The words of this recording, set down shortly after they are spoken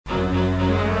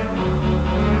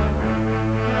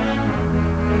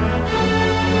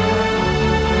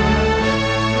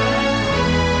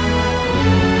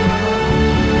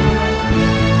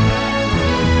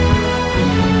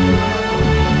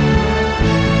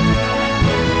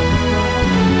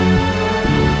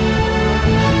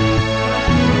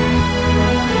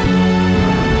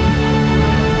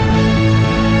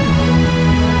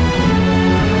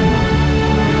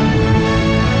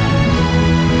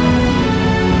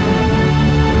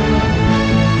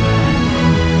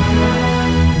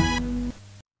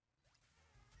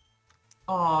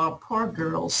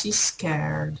girl. She's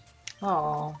scared.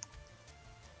 Oh.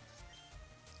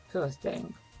 Poor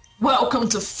thing. Welcome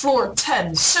to floor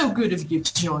 10. So good of you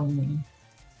to join me.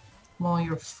 Well,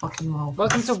 you're fucking welcome.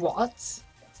 Welcome to what?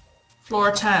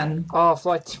 Floor 10. Oh,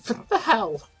 floor 10. What the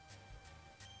hell?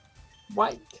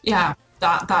 Why? Yeah,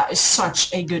 that is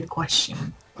such a good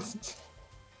question.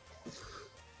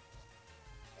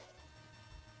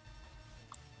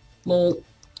 Lol.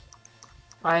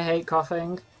 I hate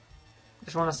coughing.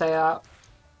 Just want to say that.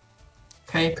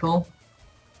 Okay, cool.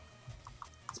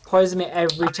 It's poisoning me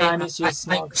every time it's I used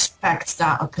smog. respect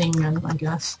that opinion, I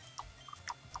guess.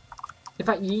 In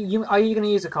fact, are you going to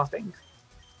use a coughing?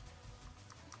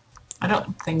 I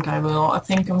don't think I will. I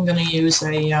think I'm gonna use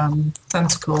a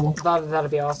tentacle.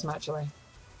 That'd be awesome, actually.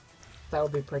 That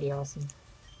would be pretty awesome.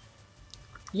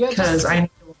 Because I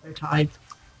know their type.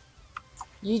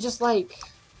 You just like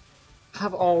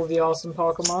have all the awesome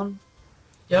Pokemon.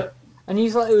 Yep. And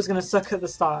you thought it was gonna suck at the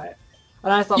start.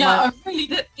 And I thought yeah, I really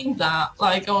did think that.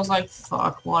 Like, I was like,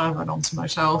 fuck, what have I done to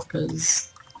myself?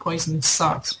 Because poison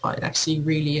sucks, but it actually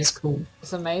really is cool.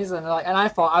 It's amazing. Like, and I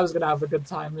thought I was gonna have a good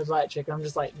time with electric, and I'm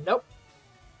just like, nope.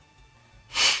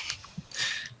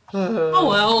 Oh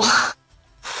well.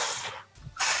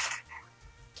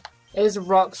 Is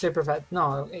rock super effective?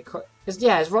 No,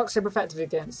 is rock super effective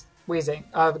against Weezing?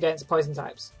 Against poison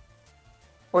types?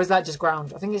 Or is that just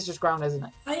ground? I think it's just ground, isn't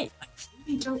it? I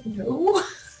really don't know.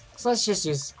 So let's just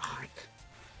use Spark.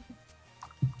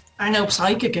 I know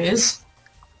Psychic is.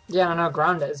 Yeah, I know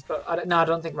ground is, but I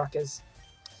don't think rock is.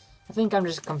 I think I'm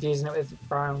just confusing it with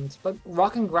ground. But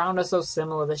rock and ground are so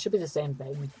similar, they should be the same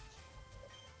thing.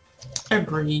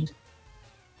 Agreed.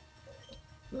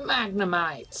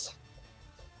 Magnemite.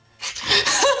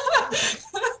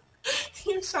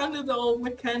 You sounded all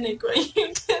mechanic when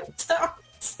you did that.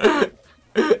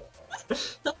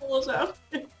 That was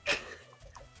epic.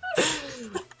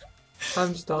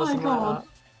 I'm just awesome like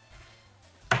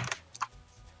that.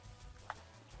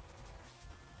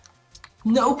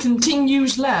 No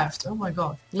continues left. Oh my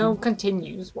god. No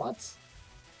continues, what?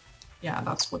 Yeah,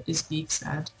 that's what this geek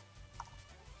said.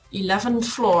 11th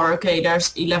floor. Okay,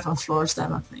 there's 11 floors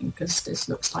then, I think, because this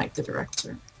looks like the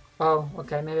director. Oh,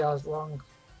 okay, maybe I was wrong.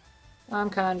 I'm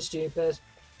kind of stupid.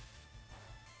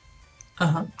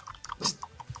 Uh-huh.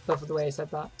 Love the way he said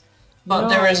that. But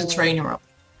there is a trainer up.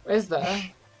 Is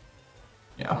there?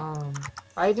 Yeah.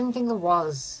 I didn't think there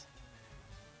was.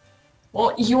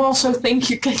 Well, you also think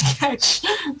you can catch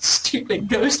stupid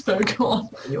ghost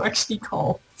Pokemon, but you actually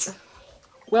can't.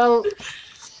 Well...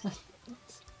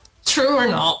 True or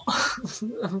not?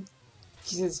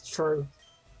 It's true.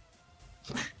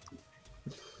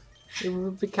 It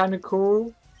would be kind of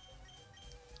cool.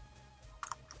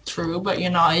 True, but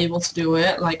you're not able to do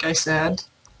it, like I said.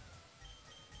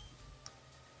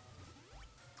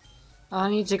 I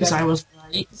need to get I was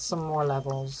right. some more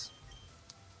levels.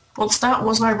 What's that?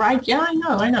 Was I right? Yeah, I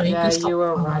know. Yeah, you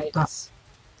were right.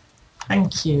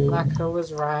 Thank you. Naka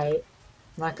was right.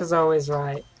 Naka's always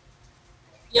right.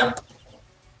 Yep.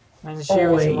 And she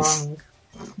was wrong.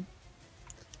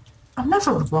 I'm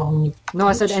never wrong. No,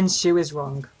 I said and she was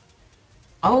wrong.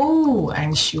 Oh,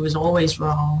 and she was always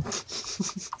wrong.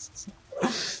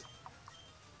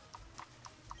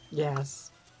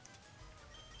 Yes.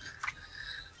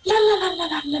 La la la la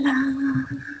la la la.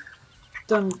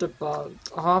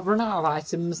 Thunderbolt. Oh, I've run out of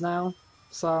items now,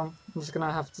 so I'm just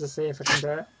gonna have to see if I can do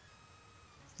it.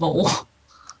 Lol.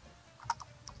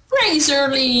 Razor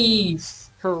Leaf!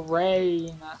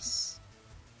 Hooray-ness.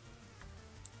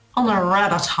 On a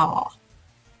Rattata.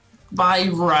 By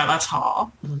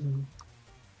Rattata.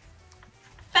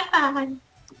 Bye.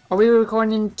 Are we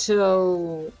recording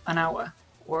until an hour?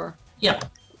 Or? Yep.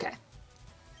 Okay.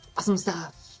 Awesome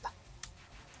stuff.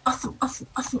 Awesome.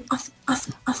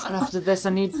 And after this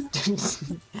I need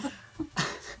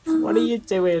What are you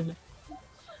doing?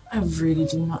 I really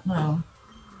do not know.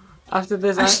 After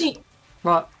this Actually...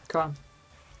 What? Go on.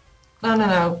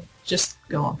 No. Just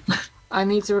go on. I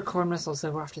need to record my Soul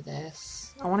Silver after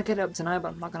this. I want to get it up tonight, but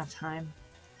I'm not gonna have time.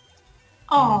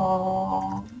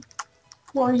 Aww.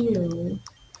 For you.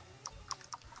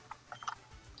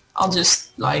 I'll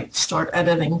just, like, start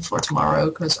editing for tomorrow,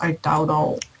 because I doubt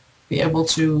I'll be able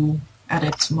to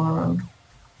edit tomorrow.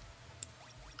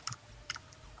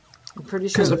 I'm pretty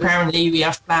sure. Because apparently we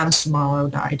have plans tomorrow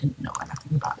that I didn't know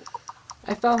anything about.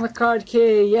 I found the card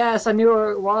key! Yes, I knew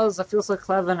where it was! I feel so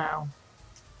clever now.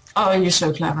 Oh, you're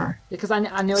so clever. Because I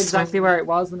knew exactly where it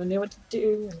was and I knew what to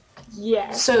do.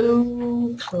 Yeah.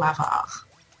 So clever.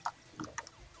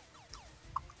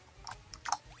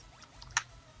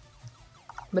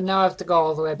 But now I have to go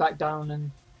all the way back down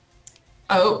and...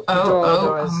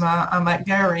 I'm at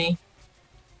Gary.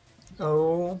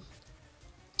 Oh.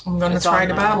 I'm gonna try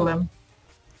to battle him.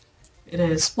 It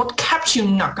is. What kept you,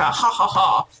 Naka? Ha ha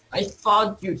ha. I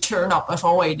thought you'd turn up if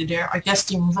I waited there. I guess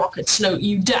Team Rocket slowed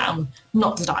you down.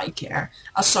 Not that I care.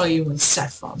 I saw you in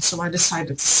Saffron, so I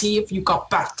decided to see if you got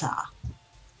better.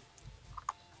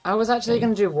 I was actually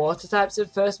going to do water types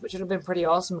at first, which would have been pretty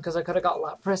awesome because I could have got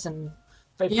Lapras and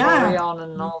Vaporeon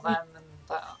and all them and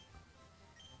that.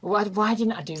 Why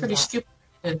didn't I do Pretty that?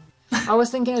 stupid. I was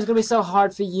thinking it was going to be so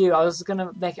hard for you. I was going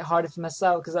to make it harder for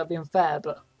myself because that'd be unfair,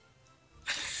 but...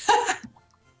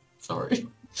 Sorry.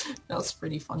 That's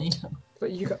pretty funny.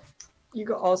 But you got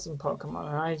awesome Pokemon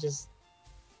and I just...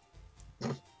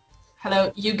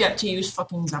 Hello, you get to use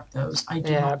fucking Zapdos. I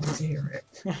do not want to hear it.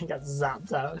 I got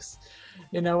Zapdos.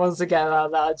 You know, once I get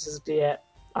that, that'll just be it.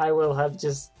 I will have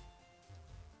just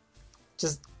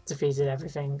defeated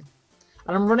everything.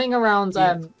 And I'm running around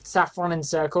Saffron in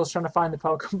circles trying to find the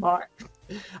Pokemon.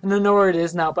 And I know where it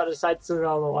is now, but I decided to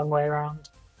go the long way around.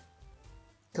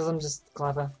 Because I'm just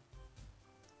clever.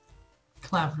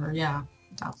 Clever, yeah.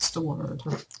 That's the word.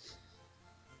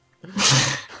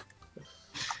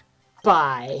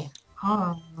 Buy.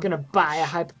 Oh. I'm gonna buy a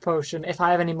Hyper Potion if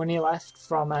I have any money left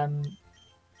from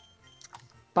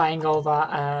buying all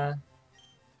that.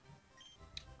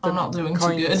 I'm not doing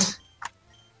coins. too good.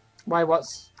 Why?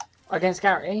 What's against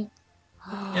Gary?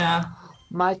 Yeah.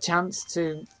 My chance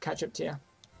to catch up to you.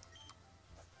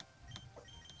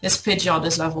 This Pidgeot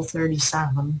is level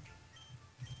 37.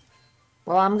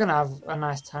 Well, I'm gonna have a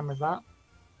nice time with that.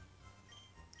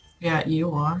 Yeah,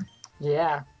 you are.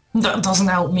 Yeah. That doesn't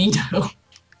help me though.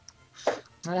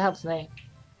 It helps me.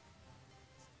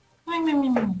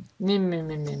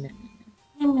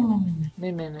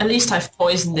 At least I've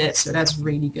poisoned it, so that's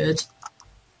really good.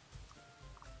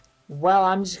 Well,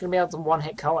 I'm just gonna be able to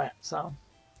one-hit KO it, so...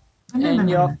 In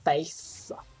your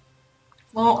face.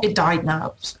 Well, it died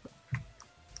now. So.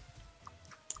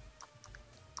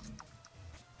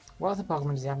 What other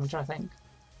Pokemon does he have? I'm trying to think.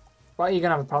 What are you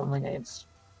gonna have a problem against?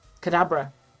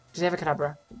 Kadabra. Does he have a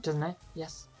Kadabra? Doesn't he?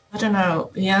 Yes. I don't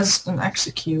know. He has an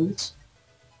Execute.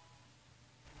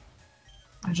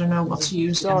 I don't know what to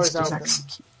use against his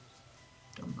Execute.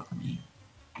 Don't bother me.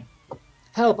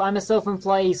 Help! I'm a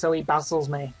self-employee, so he battles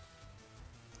me.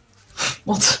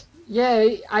 What? Yeah,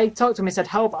 I talked to him, he said,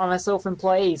 help, I'm a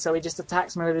self-employee, so he just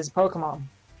attacks me with his Pokemon.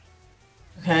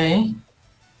 Okay.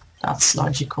 That's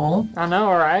logical. I know,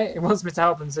 alright? He wants me to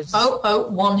help him, so just... Oh,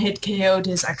 one hit KO'd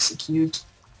his Execute.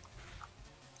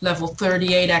 Level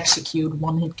 38 Execute,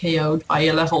 one hit KO'd by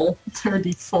a level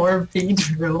 34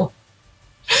 Beedrill.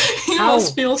 He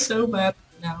must feel so bad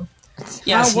now.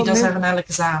 Yes, he does have an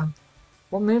Alakazam.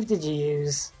 What move did you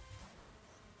use?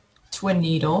 Twin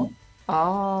Needle.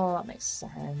 Oh, that makes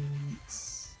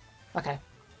sense. Okay.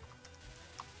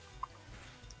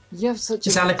 You have such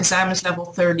His Alakazam is level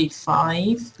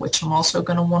 35, which I'm also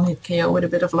gonna one-hit KO with a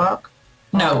bit of luck.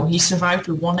 No, he survived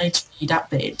with 1 HP, that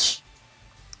bitch.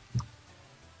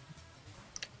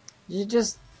 You're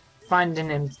just finding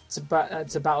him to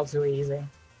battle too easy.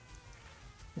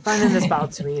 You're finding this battle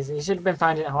too easy. You should have been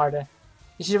finding it harder.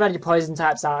 You should have had your poison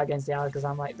types out against the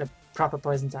Alakazam, like the proper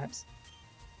poison types.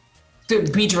 The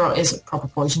Beedrill is a proper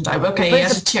poison type. Okay, he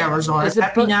has a Charizard. It's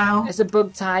Happy now? It's a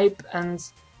bug type, and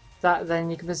that then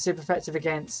you can be super effective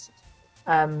against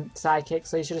Psychic,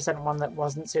 so you should have sent one that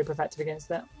wasn't super effective against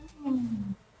it.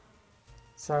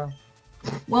 So...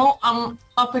 Well, I'm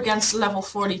up against level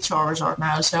 40 Charizard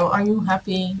now, so are you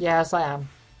happy? Yes, I am.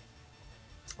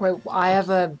 Wait, I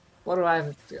have a... What do I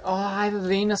have? Oh, I have a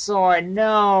Venusaur.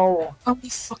 No! Only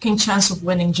fucking chance of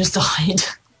winning just died.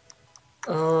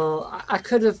 Oh, I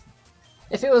could have...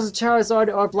 If it was a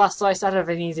Charizard or a Blastoise, I'd have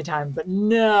an easy time. But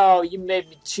no, you made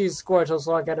me choose Squirtle,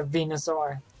 so I got a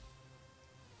Venusaur.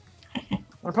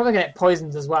 I'm probably gonna get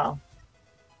poisoned as well.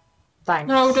 Thanks.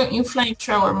 No, don't you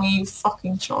flamethrower me, you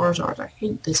fucking Charizard. I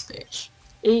hate this bitch.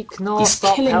 Eek, no, He's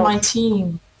stop killing help. my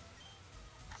team.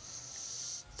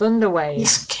 Thunderwave.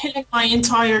 He's killing my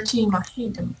entire team. I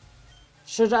hate him.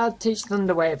 Should I teach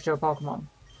Thunderwave to a Pokemon?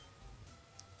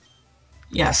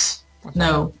 Yes. Okay.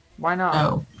 No. Why not?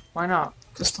 No. Why not?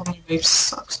 Because Thunderwave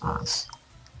sucks ass.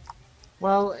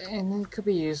 Well, it could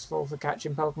be useful for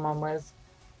catching Pokemon with.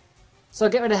 So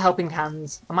get rid of Helping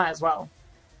Hand. I might as well.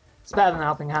 It's better than a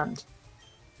Helping Hand.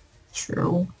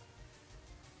 True.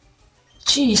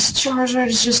 Jeez, Charizard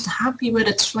is just happy with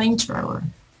its flamethrower.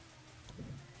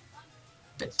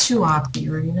 Bit too happy,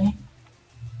 really.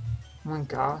 Oh my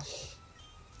gosh.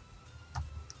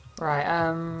 Right,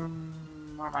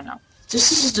 where am I now?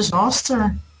 This is a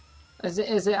disaster. Is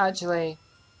it actually...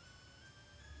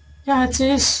 Yeah, it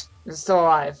is. It's still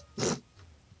alive.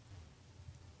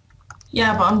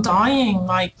 Yeah, but I'm dying.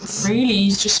 Like, really,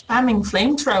 he's just spamming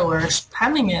flamethrower,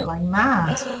 spamming it like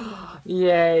mad.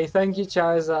 Yay, thank you,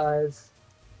 Charizard.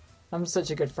 I'm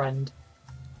such a good friend.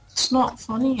 It's not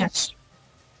funny, actually.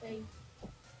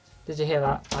 Did you hear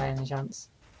that by any chance?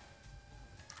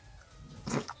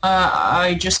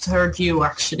 I just heard you,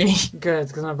 actually. Good,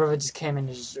 because my brother just came in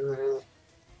and just...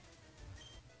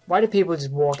 Why do people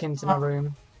just walk into my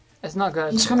room? It's not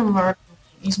good. He's gonna murder me.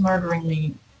 He's murdering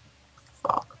me.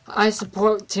 Fuck. I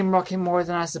support Team Rocket more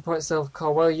than I support Silver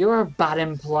Core. Well, you're a bad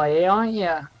employee, aren't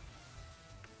you?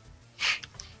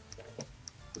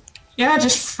 Yeah,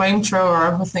 just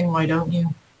flamethrower everything, why don't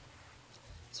you?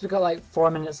 So we've got like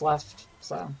 4 minutes left,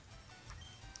 so...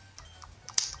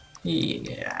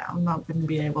 Yeah, I'm not gonna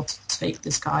be able to take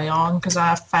this guy on, because I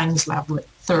have Fang's level at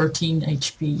 13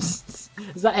 HP.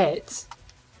 Is that it?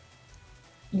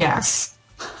 Yes.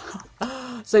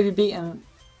 So you've beaten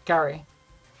Gary,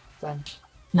 then?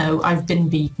 No, I've been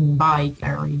beaten by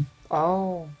Gary.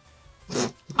 Oh.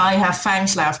 I have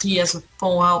Fangs left, he has a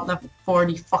full out level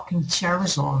 40 fucking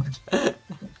Charizard.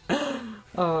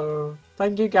 Oh,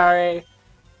 thank you, Gary.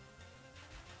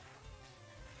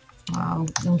 I'm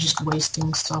just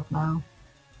wasting stuff now.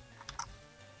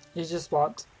 You just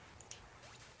what?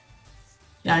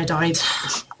 Yeah, I died.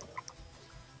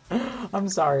 I'm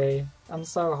sorry. I'm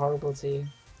so horrible to you.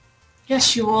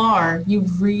 Yes, you are. You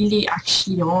really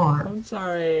actually are. I'm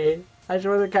sorry. I just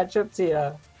want to catch up to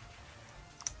you.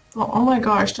 Oh my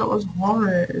gosh, that was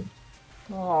horrid.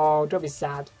 Oh, don't be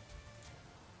sad.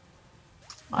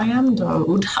 I am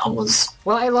though. That was...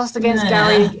 Well, I lost against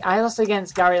Gary. I lost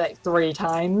against Gary like 3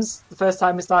 times the first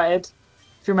time we started.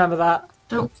 If you remember that.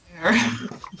 Don't care.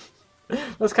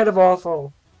 That's kind of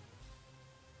awful.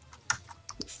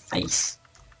 Face.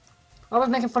 I was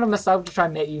making fun of myself to try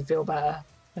and make you feel better.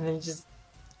 And then you just...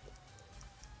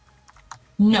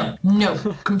 No, no.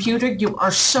 Computer, you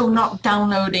are so not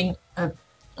downloading an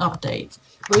update.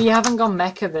 Well, you haven't gone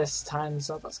mecha this time,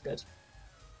 so that's good.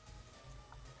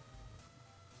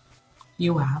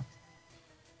 You have.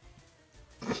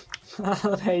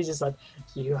 He just said,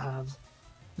 you have.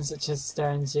 In such a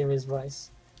stern, serious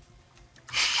voice.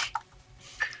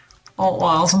 Oh,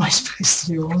 what else am I supposed to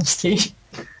do, honestly?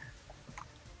 I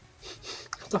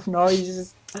don't know, you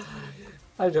just...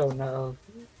 I don't know.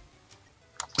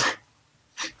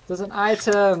 There's an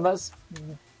item, let's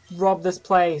rob this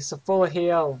place, a full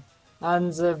heal,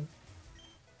 and the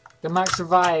max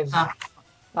revive. Ah,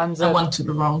 and I went to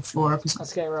the wrong floor because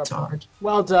let's get her up. hard.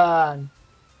 Well done!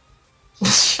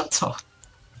 Shut up.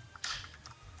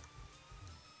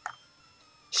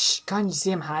 Shh, can't you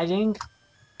see him hiding?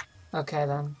 Okay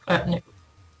then. No.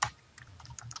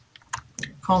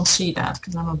 Can't see that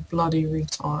because I'm a bloody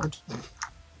retard.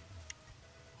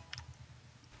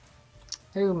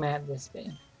 Who may this be?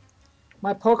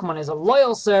 My Pokemon is a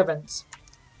loyal servant!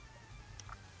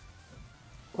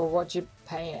 Or what do you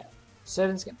pay it?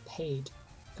 Servants get paid.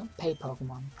 You can't pay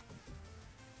Pokemon.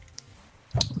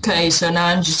 Okay, so now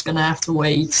I'm just gonna have to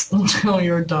wait until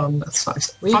you're done. That's fine.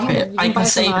 Well, Fuck it. I can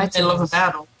save in the middle of a items.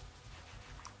 battle.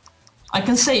 I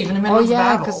can save in the middle Oh of a yeah,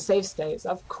 battle. because save states.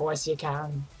 Of course you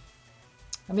can.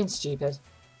 I'm being stupid.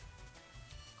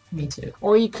 Me too.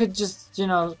 Or you could just, you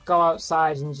know, go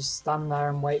outside and just stand there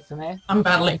and wait for me. I'm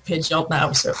battling Pidgeot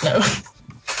now, so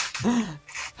no.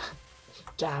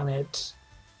 Damn it.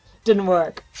 Didn't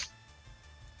work.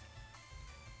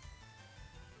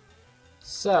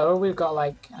 So, we've got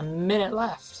like a minute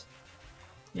left.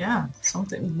 Yeah,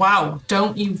 something. Wow,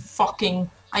 don't you fucking...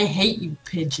 I hate you,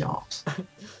 Pidgeot.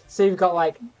 So you've got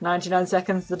like 99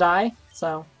 seconds to die,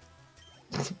 so...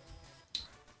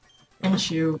 And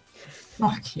you...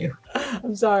 Fuck you.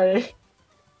 I'm sorry.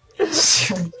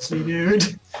 Seriously,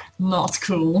 dude. Not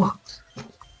cool.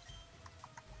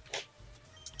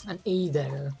 An E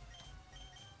there.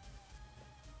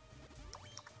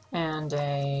 And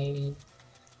a...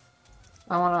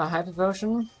 I want a Hyper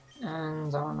Potion,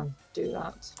 and I want to do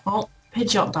that. Oh,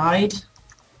 Pidgeot died.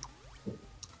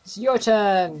 It's your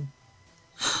turn!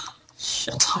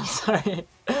 Shut up. Sorry.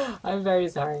 I'm very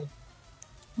sorry.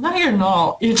 No, you're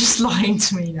not. You're just lying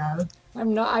to me now.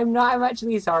 I'm not, I'm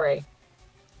actually sorry.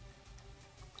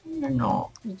 You're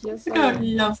not. Yes, You I don't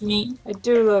am. love me. I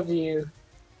do love you.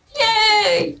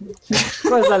 Yay! Of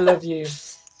course I love you.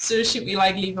 So should we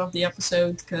like leave off the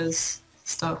episode because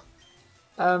stuff?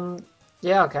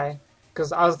 Yeah, okay.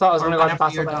 Because I thought I was Or going to go to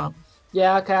whenever you're battle done. then.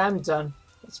 Yeah, okay, I'm done.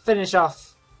 Let's finish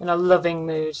off in a loving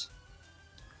mood.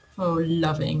 Oh,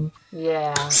 loving.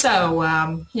 Yeah. So,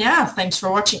 yeah, thanks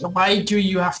for watching. Why do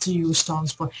you have to use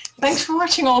Tom's boy? Thanks for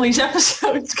watching all these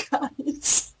episodes,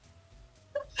 guys.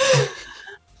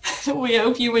 We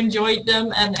hope you enjoyed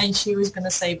them, and she was going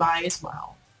to say bye as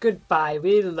well. Goodbye.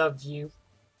 We love you.